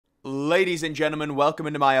Ladies and gentlemen, welcome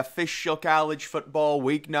into my official college football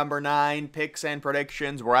week number 9 picks and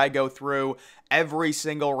predictions, where I go through every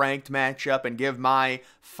single ranked matchup and give my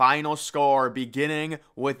final score, beginning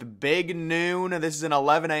with big noon. This is an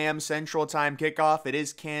 11 a.m. Central Time kickoff. It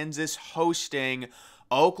is Kansas hosting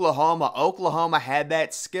Oklahoma. Oklahoma had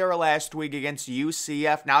that scare last week against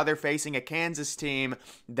UCF. Now they're facing a Kansas team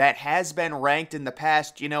that has been ranked in the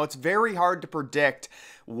past. You know, it's very hard to predict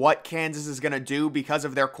what Kansas is going to do because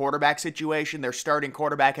of their quarterback situation. Their starting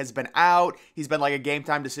quarterback has been out. He's been like a game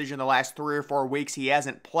time decision the last 3 or 4 weeks. He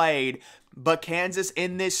hasn't played. But Kansas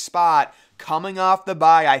in this spot, coming off the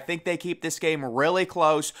bye, I think they keep this game really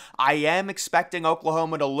close. I am expecting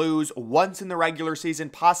Oklahoma to lose once in the regular season,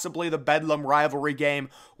 possibly the Bedlam rivalry game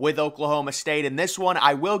with Oklahoma State. In this one,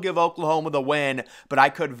 I will give Oklahoma the win, but I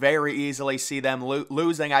could very easily see them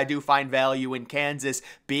losing. I do find value in Kansas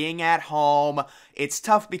being at home. It's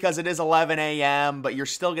tough because it is 11 a.m., but you're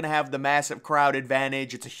still going to have the massive crowd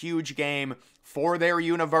advantage. It's a huge game for their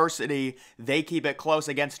university. They keep it close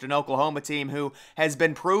against an Oklahoma team who has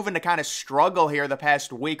been proven to kind of struggle here the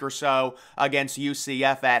past week or so against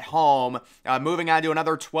UCF at home. Moving on to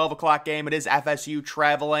another 12 o'clock game, it is FSU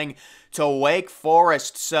traveling to Wake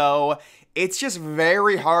Forest. So it's just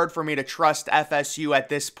very hard for me to trust FSU at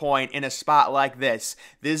this point in a spot like this.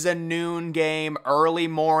 This is a noon game, early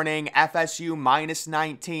morning, FSU minus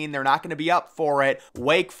 19. They're not going to be up for it.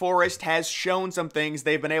 Wake Forest has shown some things.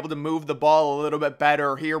 They've been able to move the ball a little bit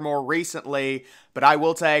better here more recently, but I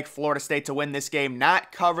will take Florida State to win this game,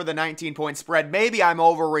 not cover the 19-point spread. Maybe I'm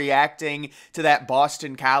overreacting to that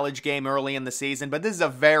Boston College game early in the season, but this is a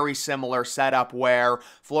very similar setup where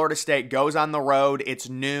Florida State goes on the road, it's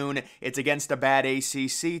noon, it's against a bad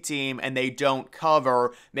ACC team, and they don't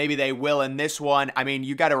cover. Maybe they will in this one. I mean,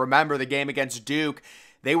 you got to remember the game against Duke.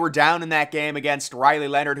 They were down in that game against Riley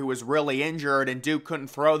Leonard, who was really injured, and Duke couldn't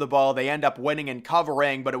throw the ball. They end up winning and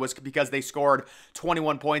covering, but it was because they scored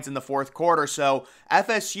 21 points in the fourth quarter. So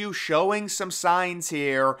FSU showing some signs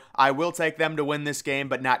here. I will take them to win this game,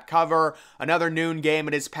 but not cover. Another noon game,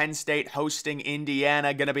 it is Penn State hosting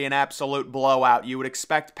Indiana. Going to be an absolute blowout. You would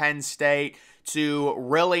expect Penn State to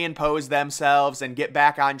really impose themselves and get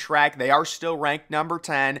back on track. They are still ranked number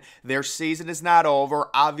 10. Their season is not over.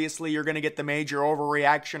 Obviously, you're going to get the major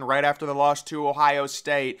overreaction right after the loss to Ohio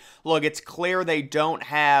State. Look, it's clear they don't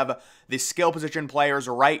have the skill position players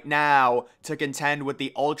right now to contend with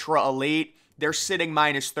the ultra elite. They're sitting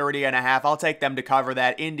minus 30.5. I'll take them to cover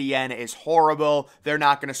that. Indiana is horrible. They're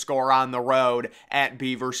not going to score on the road at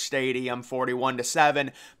Beaver Stadium,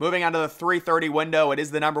 41-7. Moving on to the 3:30 window, it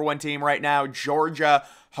is the number 1 team right now, Georgia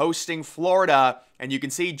hosting Florida, and you can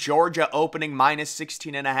see Georgia opening minus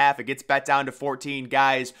 16.5. It gets bet down to 14.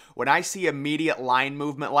 Guys, when I see immediate line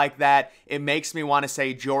movement like that, it makes me want to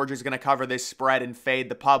say Georgia's going to cover this spread and fade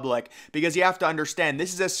the public, because you have to understand,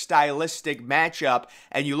 this is a stylistic matchup,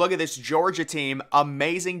 and you look at this Georgia team,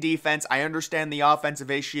 amazing defense. I understand the offensive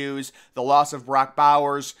issues, the loss of Brock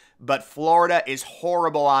Bowers, but Florida is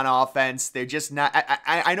horrible on offense. They're just not.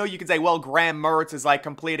 I know you can say, well, Graham Mertz is like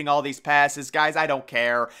completing all these passes. Guys, I don't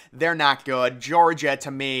care. They're not good. Georgia,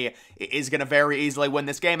 to me, is going to very easily win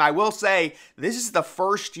this game. I will say, this is the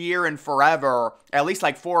first year in forever, at least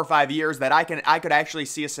like 4 or 5 years, that I could actually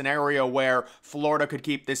see a scenario where Florida could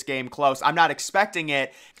keep this game close. I'm not expecting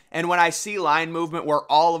it. And when I see line movement where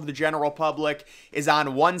all of the general public is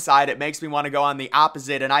on one side, it makes me want to go on the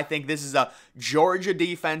opposite. And I think this is a Georgia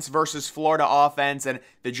defense versus Florida offense. And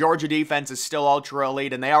the Georgia defense is still ultra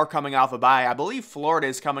elite, and they are coming off a bye. I believe Florida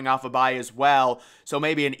is coming off a bye as well. So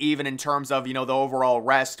maybe an even in terms of, you know, the overall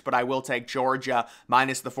rest. But I will take Georgia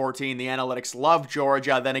minus the 14. The analytics love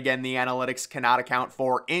Georgia. Then again, the analytics cannot account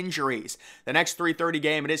for injuries. The next 3:30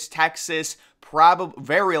 game, it is Texas. Probably,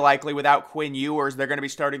 very likely without Quinn Ewers. They're going to be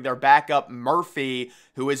starting their backup Murphy,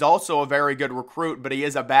 who is also a very good recruit, but he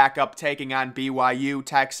is a backup taking on BYU.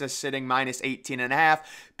 Texas sitting minus 18.5.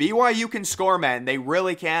 BYU can score, man. They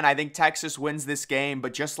really can. I think Texas wins this game,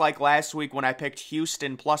 but just like last week when I picked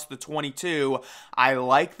Houston plus the 22, I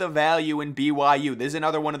like the value in BYU. This is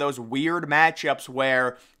another one of those weird matchups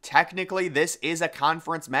where technically this is a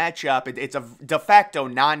conference matchup. It's a de facto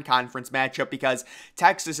non-conference matchup because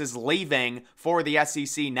Texas is leaving for the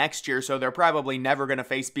SEC next year, so they're probably never going to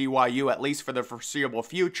face BYU, at least for the foreseeable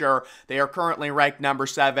future. They are currently ranked number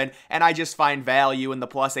 7, and I just find value in the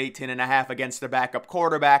plus 18.5 against the backup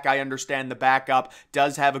quarterback. I understand the backup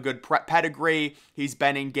does have a good pedigree. He's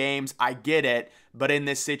been in games. I get it. But in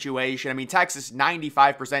this situation, I mean, Texas,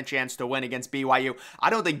 95% chance to win against BYU. I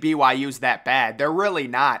don't think BYU's that bad. They're really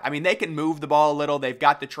not. not? I mean, they can move the ball a little. They've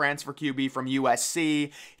got the transfer QB from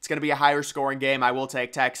USC. It's going to be a higher scoring game. I will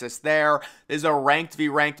take Texas there. This is a ranked v.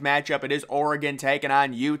 ranked matchup. It is Oregon taking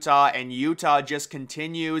on Utah, and Utah just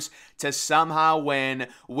continues to somehow win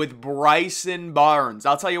with Bryson Barnes.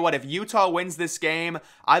 I'll tell you what, if Utah wins this game,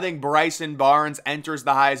 I think Bryson Barnes enters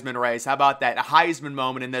the Heisman race. How about that? A Heisman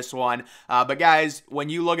moment in this one. But guys, when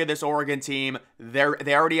you look at this Oregon team,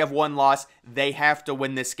 they already have one loss. They have to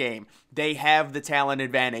win this game. They have the talent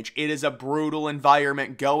advantage. It is a brutal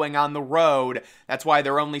environment going on the road. That's why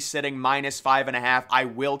they're only sitting -5.5. I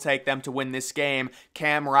will take them to win this game.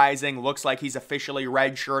 Cam Rising looks like he's officially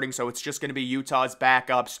redshirting, so it's just going to be Utah's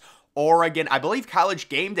backups. Oregon, I believe College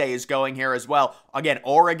Game Day is going here as well. Again,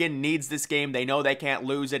 Oregon needs this game. They know they can't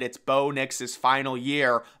lose it. It's Bo Nix's final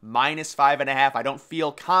year. -5.5. I don't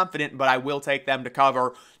feel confident, but I will take them to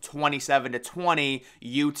cover 27-20.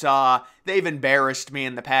 Utah, they've embarrassed me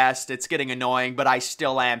in the past. It's getting annoying, but I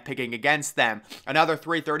still am picking against them. Another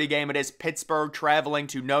 3:30 game. It is Pittsburgh traveling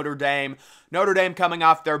to Notre Dame. Notre Dame coming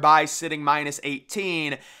off their bye, sitting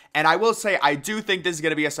 -18. And I will say, I do think this is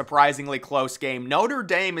going to be a surprisingly close game. Notre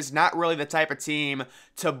Dame is not really the type of team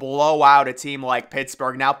to blow out a team like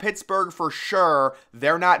Pittsburgh. Now, Pittsburgh, for sure,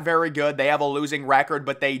 they're not very good. They have a losing record,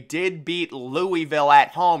 but they did beat Louisville at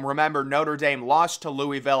home. Remember, Notre Dame lost to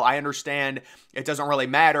Louisville. I understand it doesn't really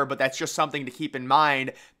matter, but that's just something to keep in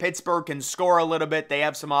mind. Pittsburgh can score a little bit. They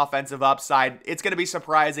have some offensive upside. It's going to be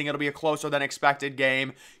surprising. It'll be a closer than expected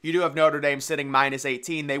game. You do have Notre Dame sitting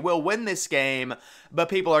 -18. They will win this game, but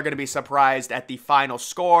people are going to be surprised at the final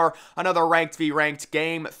score. Another ranked v. ranked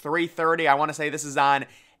game, 3:30. I want to say this is on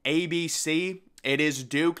ABC. It is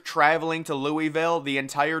Duke traveling to Louisville. The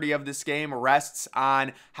entirety of this game rests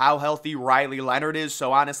on how healthy Riley Leonard is,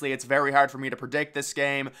 so honestly, it's very hard for me to predict this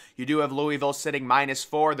game. You do have Louisville sitting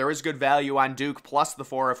 -4. There is good value on Duke plus the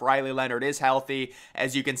 4 if Riley Leonard is healthy.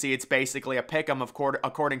 As you can see, it's basically a pick'em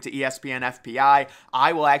according to ESPN FPI.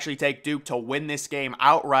 I will actually take Duke to win this game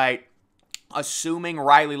outright, assuming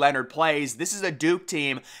Riley Leonard plays. This is a Duke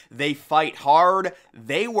team. They fight hard.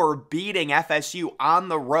 They were beating FSU on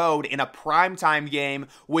the road in a primetime game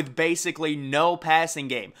with basically no passing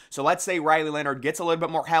game. So let's say Riley Leonard gets a little bit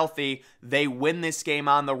more healthy. They win this game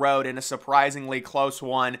on the road in a surprisingly close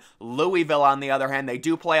one. Louisville, on the other hand, they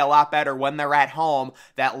do play a lot better when they're at home.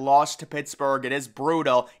 That loss to Pittsburgh, it is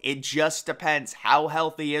brutal. It just depends how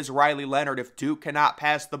healthy is Riley Leonard. If Duke cannot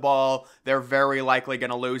pass the ball, they're very likely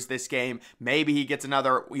going to lose this game. Maybe he gets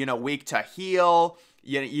another, week to heal.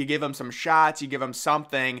 You give him some shots, you give him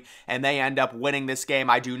something, and they end up winning this game.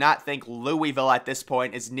 I do not think Louisville at this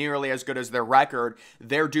point is nearly as good as their record.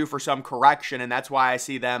 They're due for some correction, and that's why I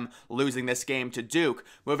see them losing this game to Duke.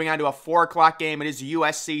 Moving on to a 4 o'clock game, it is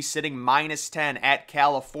USC sitting -10 at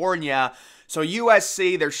California. So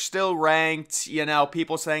USC, they're still ranked,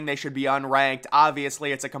 people saying they should be unranked.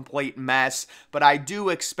 Obviously, it's a complete mess, but I do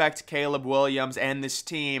expect Caleb Williams and this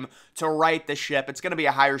team to right the ship. It's going to be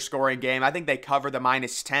a higher scoring game. I think they cover the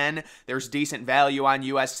 -10. There's decent value on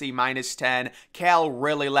USC -10. Cal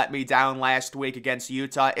really let me down last week against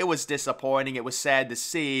Utah. It was disappointing. It was sad to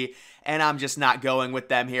see, and I'm just not going with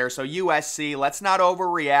them here. So USC, let's not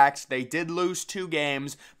overreact. They did lose 2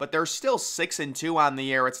 games, but they're still 6-2 on the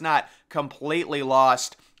year. It's not completely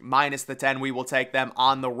lost. -10, we will take them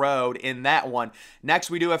on the road in that one. Next,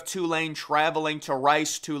 we do have Tulane traveling to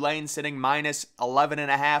Rice. Tulane sitting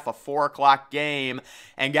 -11.5, a 4 o'clock game.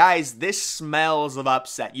 And guys, this smells of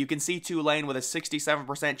upset. You can see Tulane with a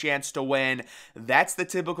 67% chance to win. That's the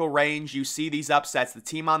typical range you see these upsets. The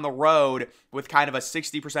team on the road with kind of a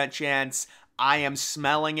 60% chance. I am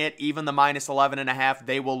smelling it. Even the -11.5,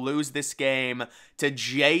 they will lose this game to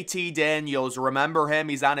JT Daniels. Remember him?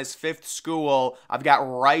 He's on his 5th school. I've got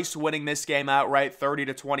Rice winning this game outright,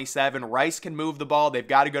 30-27. Rice can move the ball. They've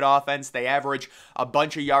got a good offense. They average a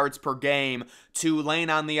bunch of yards per game.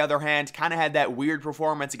 Tulane, on the other hand, kind of had that weird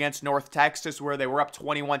performance against North Texas where they were up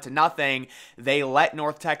 21-0. They let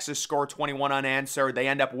North Texas score 21 unanswered. They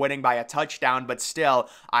end up winning by a touchdown, but still,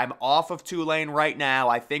 I'm off of Tulane right now.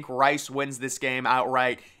 I think Rice wins this game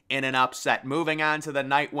outright in an upset. Moving on to the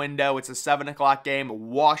night window, it's a 7 o'clock game.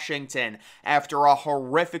 Washington, after a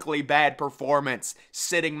horrifically bad performance,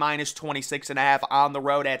 sitting -26.5 on the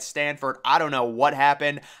road at Stanford. I don't know what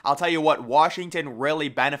happened. I'll tell you what, Washington really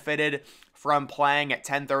benefited from playing at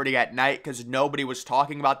 10:30 at night because nobody was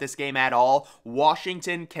talking about this game at all.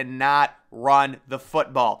 Washington cannot run the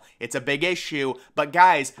football. It's a big issue, but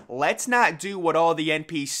guys, let's not do what all the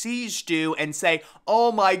NPCs do and say,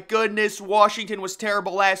 oh my goodness, Washington was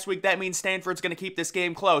terrible last week. That means Stanford's going to keep this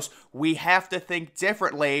game close. We have to think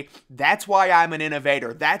differently. That's why I'm an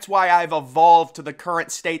innovator. That's why I've evolved to the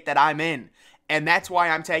current state that I'm in. And that's why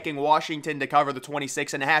I'm taking Washington to cover the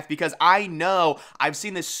 26.5, because I know I've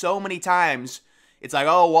seen this so many times. It's like,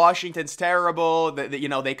 oh, Washington's terrible.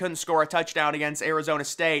 They couldn't score a touchdown against Arizona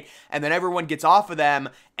State. And then everyone gets off of them.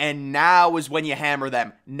 And now is when you hammer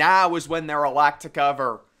them. Now is when they're a lock to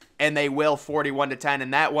cover. And they will 41-10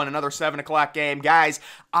 in that one. Another 7 o'clock game. Guys,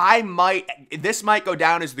 this might go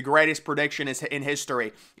down as the greatest prediction in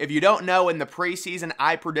history. If you don't know, in the preseason,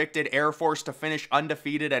 I predicted Air Force to finish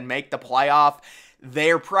undefeated and make the playoff.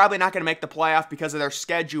 They're probably not going to make the playoff because of their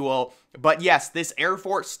schedule. But yes, this Air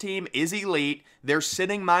Force team is elite. They're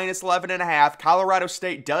sitting minus 11.5. Colorado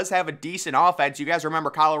State does have a decent offense. You guys remember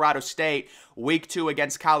Colorado State week 2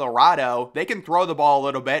 against Colorado. They can throw the ball a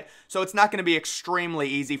little bit, so it's not going to be extremely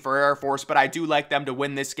easy for Air Force, but I do like them to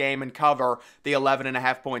win this game and cover the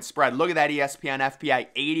 11.5 point spread. Look at that ESPN FPI,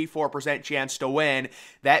 84% chance to win.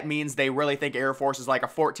 That means they really think Air Force is like a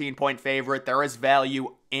 14-point favorite. There is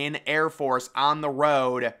value in Air Force on the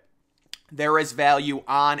road. There is value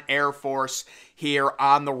on Air Force here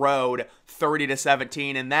on the road,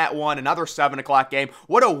 30-17 in that one. Another 7 o'clock game.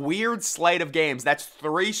 What a weird slate of games. That's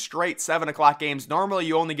 3 straight 7 o'clock games. Normally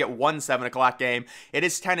you only get 1 7 o'clock game. It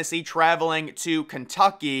is Tennessee traveling to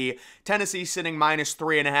Kentucky. Tennessee sitting minus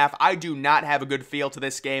 3.5. I do not have a good feel to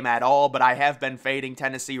this game at all, but I have been fading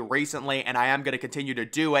Tennessee recently, and I am going to continue to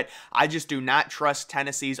do it. I just do not trust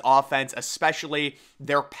Tennessee's offense, especially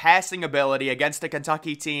their passing ability against a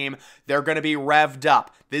Kentucky team. They're going to be revved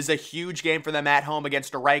up. This is a huge game for them at home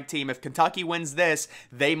against a ranked team. If Kentucky wins this,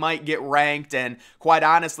 they might get ranked. And quite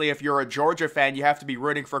honestly, if you're a Georgia fan, you have to be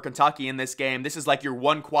rooting for Kentucky in this game. This is like your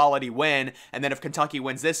one quality win. And then if Kentucky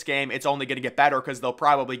wins this game, it's only going to get better because they'll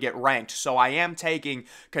probably get ranked. So I am taking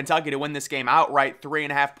Kentucky to win this game outright.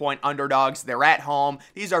 3.5 point underdogs. They're at home.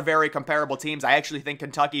 These are very comparable teams. I actually think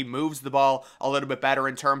Kentucky moves the ball a little bit better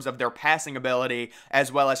in terms of their passing ability, as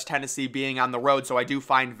well as Tennessee being on the road. So I do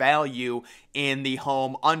find value in the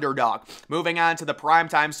home underdog. Moving on to the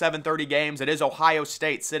primetime 7:30 games, it is Ohio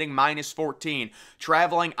State sitting minus 14,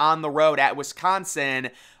 traveling on the road at Wisconsin.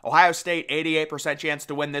 Ohio State, 88% chance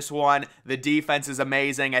to win this one. The defense is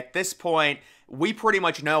amazing. At this point, we pretty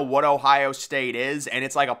much know what Ohio State is, and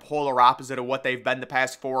it's like a polar opposite of what they've been the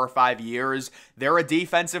past 4 or 5 years. They're a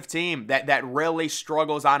defensive team that really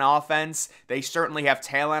struggles on offense. They certainly have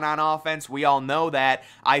talent on offense. We all know that.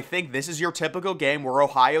 I think this is your typical game where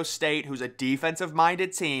Ohio State, who's a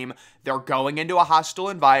defensive-minded team, they're going into a hostile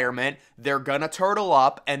environment. They're going to turtle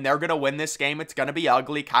up, and they're going to win this game. It's going to be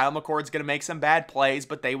ugly. Kyle McCord's going to make some bad plays,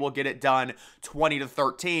 but they will get it done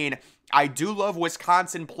 20-13. I do love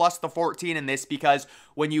Wisconsin plus the 14 in this because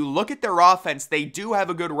when you look at their offense, they do have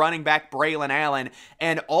a good running back, Braylon Allen,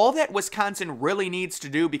 and all that Wisconsin really needs to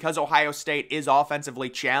do, because Ohio State is offensively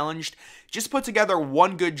challenged, just put together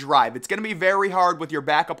one good drive. It's going to be very hard with your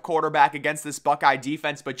backup quarterback against this Buckeye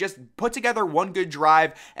defense, but just put together one good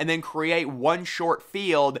drive and then create one short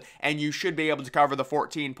field, and you should be able to cover the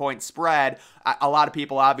 14-point spread. A lot of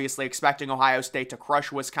people obviously expecting Ohio State to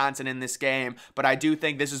crush Wisconsin in this game, but I do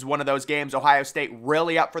think this is one of those games. Ohio State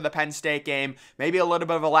really up for the Penn State game, maybe a little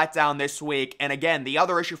bit of a letdown this week. And again, the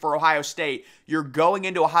other issue for Ohio State, you're going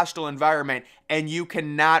into a hostile environment and you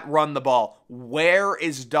cannot run the ball. Where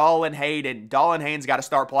is Dallin Hayden? Dallin Hayden's got to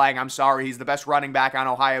start playing. I'm sorry, he's the best running back on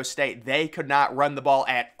Ohio State. They could not run the ball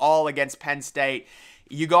at all against Penn State.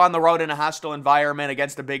 You go on the road in a hostile environment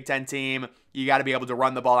against a Big Ten team, you got to be able to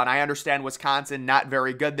run the ball. And I understand Wisconsin not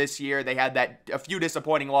very good this year. They had a few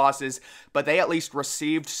disappointing losses, but they at least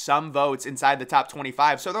received some votes inside the top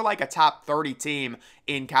 25. So they're like a top 30 team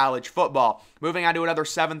in college football. Moving on to another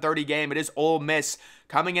 7:30 game, it is Ole Miss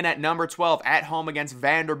coming in at number 12 at home against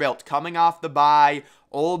Vanderbilt, coming off the bye.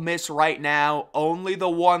 Ole Miss right now, only the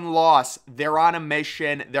one loss. They're on a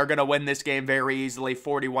mission. They're going to win this game very easily,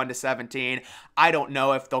 41-17. I don't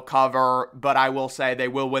know if they'll cover, but I will say they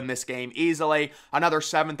will win this game easily. Another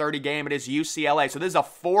 7:30 game, it is UCLA. So this is a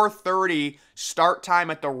 4:30 start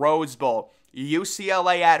time at the Rose Bowl.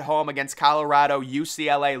 UCLA at home against Colorado.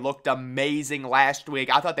 UCLA looked amazing last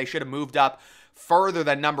week. I thought they should have moved up further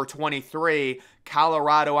than number 23.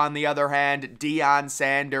 Colorado, on the other hand, Deion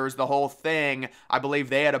Sanders, the whole thing. I believe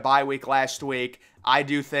they had a bye week last week. I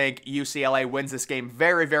do think UCLA wins this game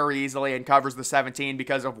very, very easily and covers the 17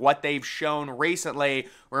 because of what they've shown recently.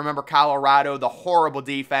 Remember Colorado, the horrible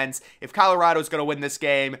defense. If Colorado's going to win this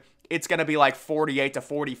game, it's going to be like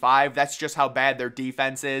 48-45. That's just how bad their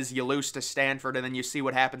defense is. You lose to Stanford, and then you see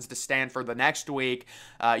what happens to Stanford the next week.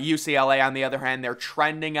 UCLA, on the other hand, they're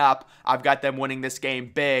trending up. I've got them winning this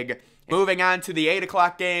game big. Moving on to the 8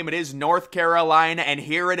 o'clock game, it is North Carolina, and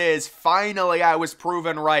here it is. Finally, I was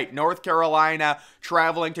proven right. North Carolina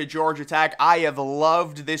traveling to Georgia Tech. I have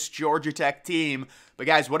loved this Georgia Tech team. But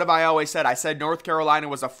guys, what have I always said? I said North Carolina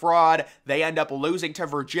was a fraud. They end up losing to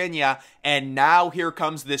Virginia, and now here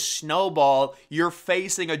comes this snowball. You're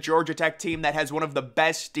facing a Georgia Tech team that has one of the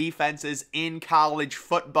best defenses in college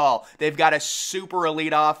football. They've got a super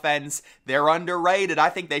elite offense. They're underrated. I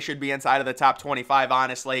think they should be inside of the top 25,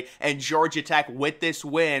 honestly. And Georgia Tech, with this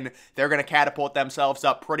win, they're going to catapult themselves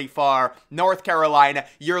up pretty far. North Carolina,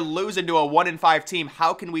 you're losing to a 1-5 team.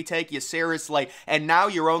 How can we take you seriously? And now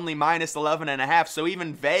you're only minus 11.5, so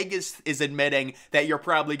even Vegas is admitting that you're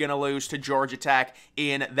probably going to lose to Georgia Tech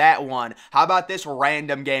in that one. How about this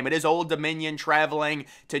random game? It is Old Dominion traveling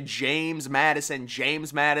to James Madison.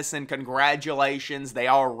 James Madison, congratulations. They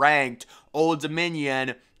are ranked. Old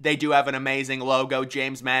Dominion, they do have an amazing logo.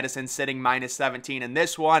 James Madison sitting minus 17 in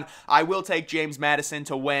this one. I will take James Madison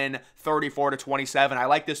to win 34-27. I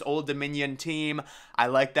like this Old Dominion team. I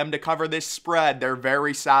like them to cover this spread. They're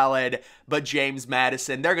very solid. But James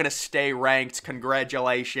Madison, they're going to stay ranked.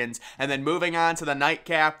 Congratulations. And then moving on to the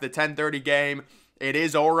nightcap, the 10:30 game. It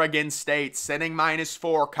is Oregon State sitting minus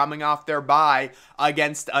 4 coming off their bye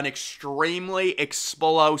against an extremely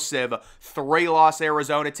explosive 3-loss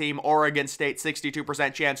Arizona team. Oregon State,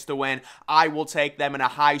 62% chance to win. I will take them in a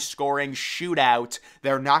high-scoring shootout.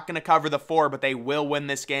 They're not going to cover the 4, but they will win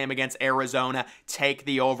this game against Arizona. Take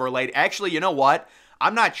the over late. Actually, you know what?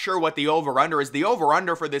 I'm not sure what the over-under is. The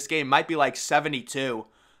over-under for this game might be like 72.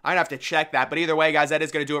 I'd have to check that. But either way, guys, that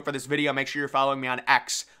is going to do it for this video. Make sure you're following me on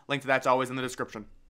X. Link to that's always in the description.